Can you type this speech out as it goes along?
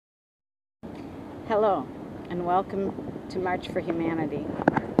Hello, and welcome to March for Humanity,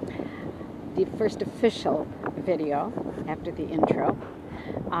 the first official video after the intro.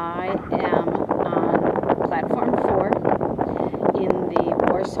 I am on platform 4 in the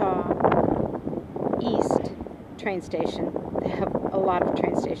Warsaw East train station. They have a lot of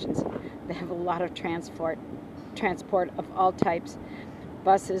train stations. They have a lot of transport of all types,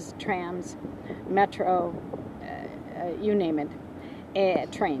 buses, trams, metro, you name it,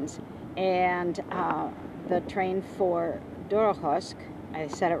 trains. And the train for Warsaw, I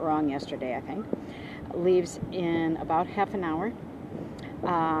said it wrong yesterday, I think, leaves in about half an hour.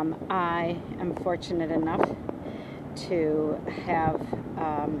 I am fortunate enough to have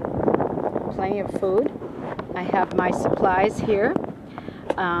plenty of food. I have my supplies here,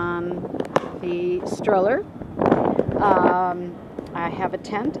 the stroller. I have a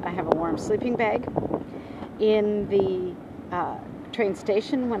tent. I have a warm sleeping bag. In the train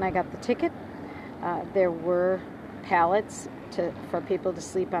station, when I got the ticket, there were pallets for people to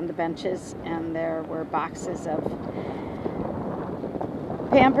sleep on the benches, and there were boxes of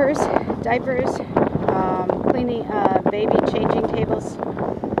Pampers, diapers, cleaning, baby changing tables,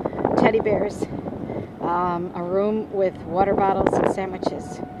 teddy bears, a room with water bottles and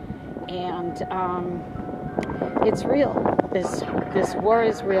sandwiches. And it's real. This war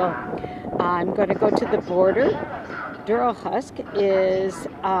is real. I'm going to go to the border. Warsaw is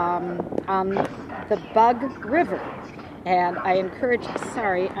on the Bug River, and I encourage,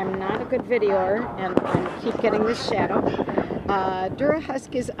 sorry, I'm not a good videoer, and I keep getting this shadow. Warsaw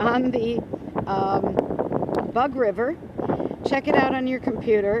is on the Bug River. Check it out on your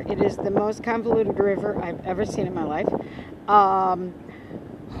computer. It is the most convoluted river I've ever seen in my life.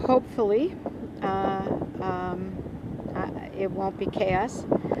 Hopefully, it won't be chaos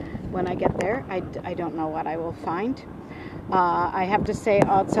when I get there. I don't know what I will find. I have to say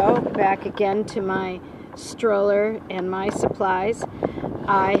also, back again to my stroller and my supplies,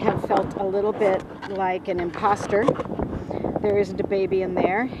 I have felt a little bit like an imposter. There isn't a baby in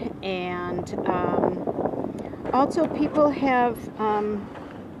there. And also people have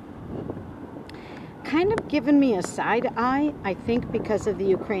kind of given me a side eye, I think because of the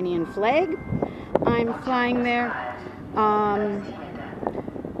Ukrainian flag I'm flying there.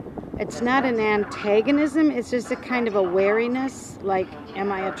 It's not an antagonism, it's just a kind of a wariness, like,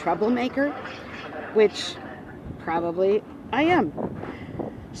 am I a troublemaker? Which probably I am.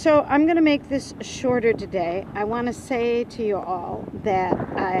 So I'm going to make this shorter today. I want to say to you all that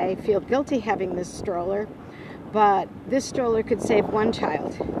I feel guilty having this stroller, but this stroller could save one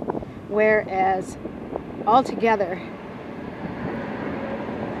child, whereas altogether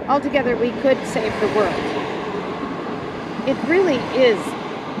we could save the world. It really is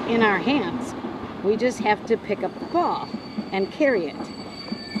in our hands. We just have to pick up the ball and carry it.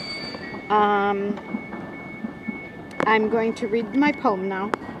 I'm going to read my poem now.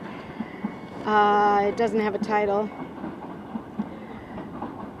 It doesn't have a title.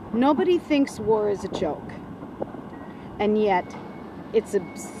 Nobody thinks war is a joke, and yet it's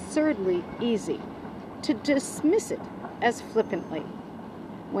absurdly easy to dismiss it as flippantly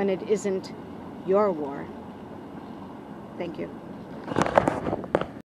when it isn't your war. Thank you.